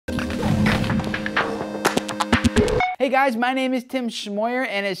Hey guys, my name is Tim Schmoyer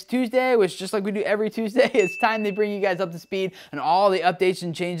and it's Tuesday, which just like we do every Tuesday, it's time to bring you guys up to speed on all the updates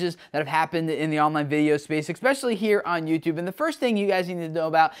and changes that have happened in the online video space, especially here on YouTube. And the first thing you guys need to know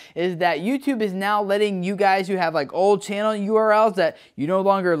about is that YouTube is now letting you guys who have like old channel URLs that you no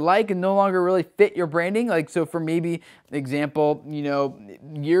longer like and no longer really fit your branding. Like, so for maybe example, you know,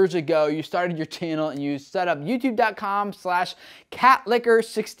 years ago you started your channel and you set up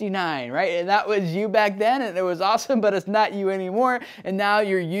youtube.com/catlicker69, right? And that was you back then and it was awesome, but it's not you anymore. And now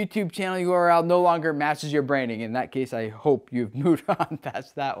your YouTube channel URL no longer matches your branding. In that case, I hope you've moved on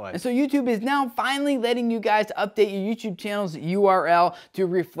past that one. And so YouTube is now finally letting you guys update your YouTube channel's URL to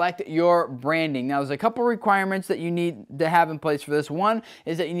reflect your branding. Now, there's a couple requirements that you need to have in place for this. One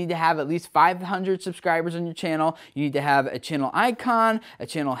is that you need to have at least 500 subscribers on your channel. You need to have a channel icon, a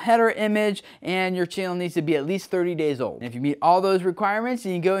channel header image, and your channel needs to be at least 30 days old. And if you meet all those requirements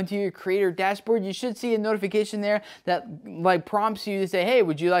and you go into your creator dashboard, you should see a notification there that like prompts you to say, hey,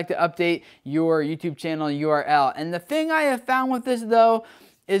 would you like to update your YouTube channel URL? And the thing I have found with this though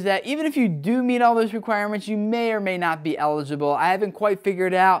is that even if you do meet all those requirements, you may or may not be eligible. I haven't quite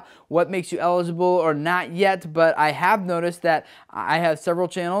figured out what makes you eligible or not yet, but I have noticed that I have several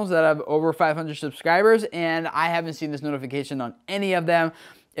channels that have over 500 subscribers and I haven't seen this notification on any of them.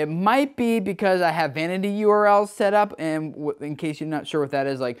 It might be because I have vanity URLs set up, and in case you're not sure what that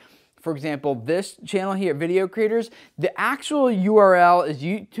is, like for example, this channel here, Video Creators, the actual URL is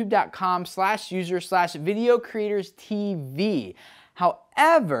youtube.com/user/videocreatorstv.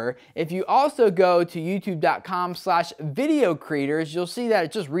 However, if you also go to youtube.com/videocreators, you'll see that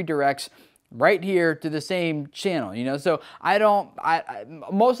it just redirects right here to the same channel, you know? So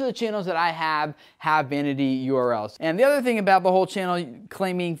most of the channels that I have vanity URLs. And the other thing about the whole channel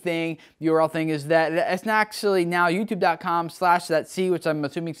claiming thing, URL thing, is that it's not actually now youtube.com/that C, which I'm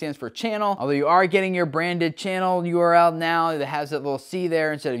assuming stands for channel, although you are getting your branded channel URL now that has that little C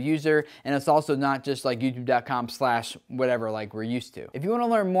there instead of user, and it's also not just like youtube.com/whatever like we're used to. If you want to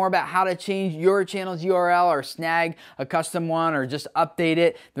learn more about how to change your channel's URL or snag a custom one or just update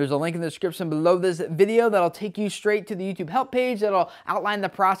it, there's a link in the description below this video that'll take you straight to the YouTube help page that'll outline the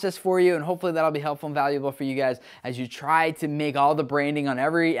process for you, and hopefully that'll be helpful and valuable for you guys as you try to make all the branding on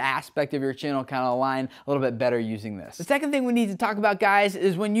every aspect of your channel kind of align a little bit better using this. The second thing we need to talk about, guys,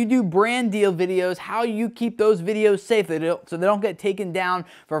 is when you do brand deal videos, how you keep those videos safe so they don't get taken down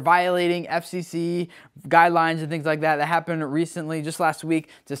for violating FCC guidelines and things like that. That happened recently, just last week,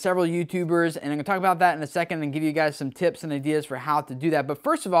 to several YouTubers, and I'm gonna talk about that in a second and give you guys some tips and ideas for how to do that. But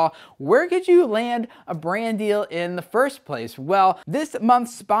first of all, where could you land a brand deal in the first place? Well, this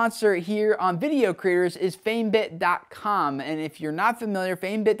month's sponsor here on Video Creators is famebit.com. And if you're not familiar,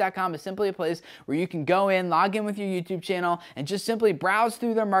 famebit.com is simply a place where you can go in, log in with your YouTube channel, and just simply browse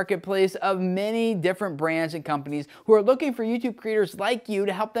through their marketplace of many different brands and companies who are looking for YouTube creators like you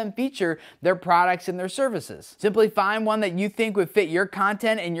to help them feature their products and their services. Simply find one that you think would fit your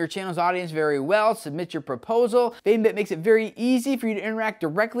content and your channel's audience very well, submit your proposal. Famebit makes it very easy for you to interact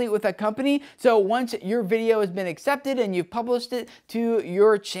directly with a company. So once your video has been accepted and you've published it to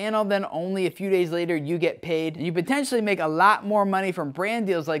your channel, then only a few days later you get paid. And you potentially make a lot more money from brand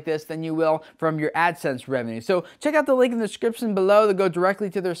deals like this than you will from your AdSense revenue. So check out the link in the description below to go directly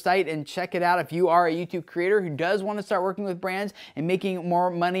to their site and check it out if you are a YouTube creator who does want to start working with brands and making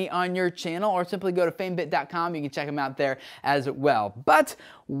more money on your channel, or simply go to famebit.com. You can check them out there as well. But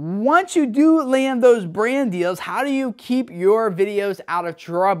once you do land those brand deals, how do you keep your videos out of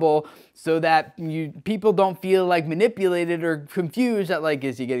trouble so that people don't feel like manipulated or confused that like,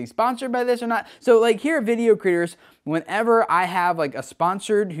 is he getting sponsored by this or not? So like here at Video Creators, whenever I have like a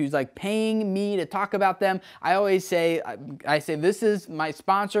sponsored who's like paying me to talk about them, I always say, this is my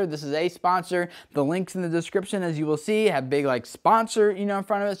sponsor, this is a sponsor. The links in the description, as you will see, have big like sponsor, you know, in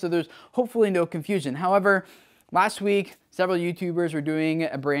front of it. So there's hopefully no confusion. However, last week, several YouTubers were doing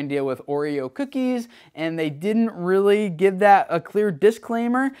a brand deal with Oreo cookies, and they didn't really give that a clear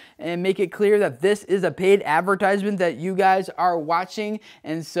disclaimer and make it clear that this is a paid advertisement that you guys are watching.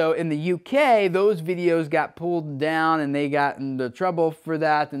 And so in the UK, those videos got pulled down and they got into trouble for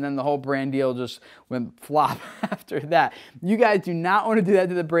that, and then the whole brand deal just went flop after that. You guys do not want to do that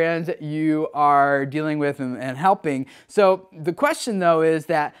to the brands that you are dealing with and helping. So the question though is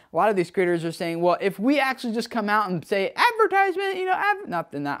that a lot of these creators are saying, well, if we actually just come out and say, advertisement, you know,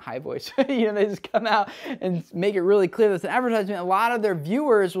 not in that high voice, you know, they just come out and make it really clear that's an advertisement. A lot of their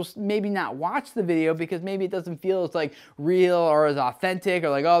viewers will maybe not watch the video because maybe it doesn't feel as like real or as authentic, or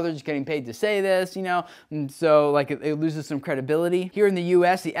like, oh, they're just getting paid to say this, you know, and so like it loses some credibility. Here in the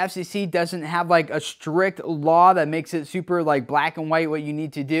US, the FCC doesn't have like a strict law that makes it super like black and white what you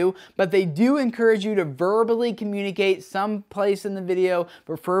need to do, but they do encourage you to verbally communicate someplace in the video,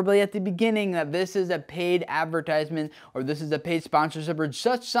 preferably at the beginning, that this is a paid advertisement or this is a paid sponsorship or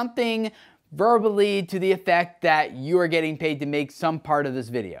such something verbally to the effect that you are getting paid to make some part of this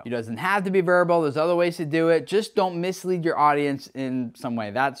video. It doesn't have to be verbal. There's other ways to do it. Just don't mislead your audience in some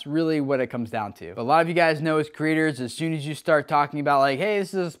way. That's really what it comes down to. But a lot of you guys know as creators, as soon as you start talking about like, hey,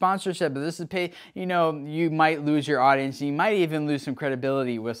 this is a sponsorship, but this is paid, you know, you might lose your audience. You might even lose some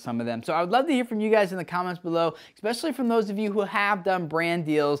credibility with some of them. So I would love to hear from you guys in the comments below, especially from those of you who have done brand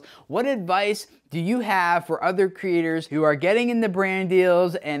deals. What advice do you have for other creators who are getting into brand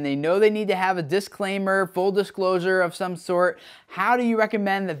deals and they know they need to have a disclaimer, full disclosure of some sort? How do you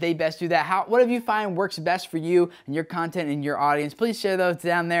recommend that they best do that? What do you find works best for you and your content and your audience? Please share those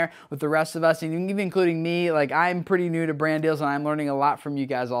down there with the rest of us, and even including me. Like, I'm pretty new to brand deals and I'm learning a lot from you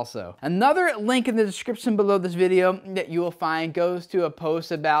guys also. Another link in the description below this video that you will find goes to a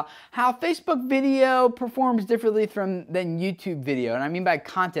post about how Facebook video performs differently than YouTube video. And I mean by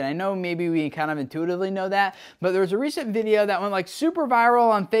content, I know maybe we kind of intuitively know that, but there was a recent video that went like super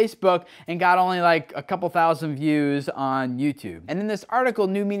viral on Facebook and got only like a couple thousand views on YouTube. And in this article,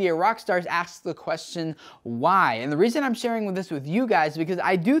 New Media Rockstars asks the question, why? And the reason I'm sharing this with you guys is because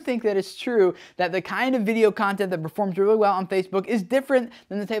I do think that it's true that the kind of video content that performs really well on Facebook is different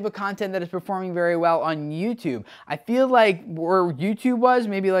than the type of content that is performing very well on YouTube. I feel like where YouTube was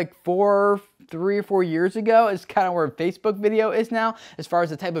maybe like 3 or 4 years ago is kind of where Facebook video is now, as far as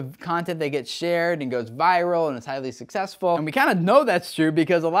the type of content that gets shared and goes viral and is highly successful. And we kind of know that's true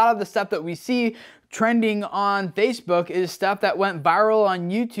because a lot of the stuff that we see trending on Facebook is stuff that went viral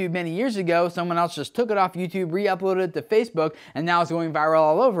on YouTube many years ago. Someone else just took it off YouTube, re-uploaded it to Facebook, and now it's going viral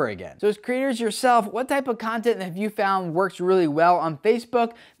all over again. So as creators yourself, what type of content have you found works really well on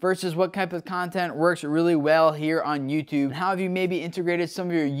Facebook versus what type of content works really well here on YouTube? And how have you maybe integrated some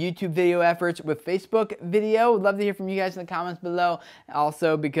of your YouTube video efforts with Facebook video? Would love to hear from you guys in the comments below.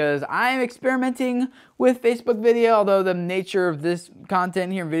 Also, because I'm experimenting with Facebook video, although the nature of this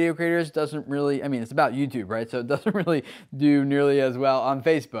content here, Video Creators, doesn't really, I mean, it's about YouTube, right? So it doesn't really do nearly as well on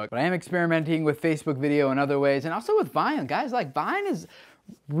Facebook. But I am experimenting with Facebook video in other ways, and also with Vine. Guys, like, Vine is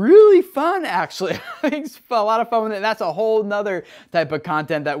really fun, actually. It's a lot of fun with it. That's a whole nother type of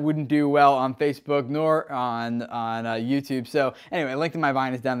content that wouldn't do well on Facebook nor on YouTube. So anyway, link to my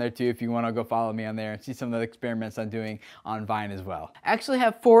Vine is down there too if you want to go follow me on there and see some of the experiments I'm doing on Vine as well. I actually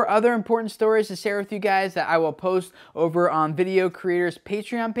have 4 other important stories to share with you guys that I will post over on Video Creators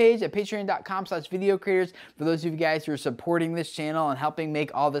Patreon page at patreon.com/videocreators. For those of you guys who are supporting this channel and helping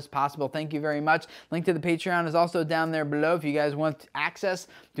make all this possible, thank you very much. Link to the Patreon is also down there below if you guys want access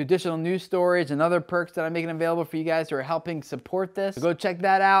to additional news stories and other perks that I'm making available for you guys who are helping support this. So go check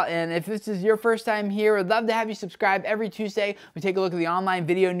that out. And if this is your first time here, I'd love to have you subscribe. Every Tuesday, we take a look at the online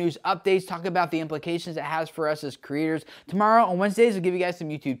video news updates, talk about the implications it has for us as creators. Tomorrow on Wednesdays, we'll give you guys some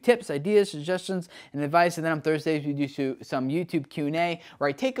YouTube tips, ideas, suggestions, and advice. And then on Thursdays, we do some YouTube Q&A where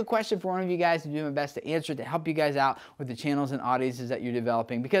I take a question for one of you guys and do my best to answer it to help you guys out with the channels and audiences that you're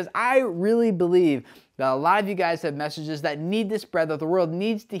developing. Because I really believe that a lot of you guys have messages that need to spread, that the world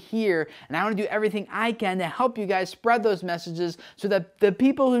needs to hear, and I want to do everything I can to help you guys spread those messages so that the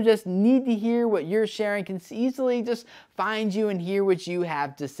people who just need to hear what you're sharing can easily just find you and hear what you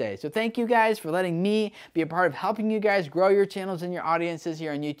have to say. So thank you guys for letting me be a part of helping you guys grow your channels and your audiences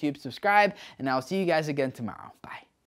here on YouTube. Subscribe, and I'll see you guys again tomorrow. Bye.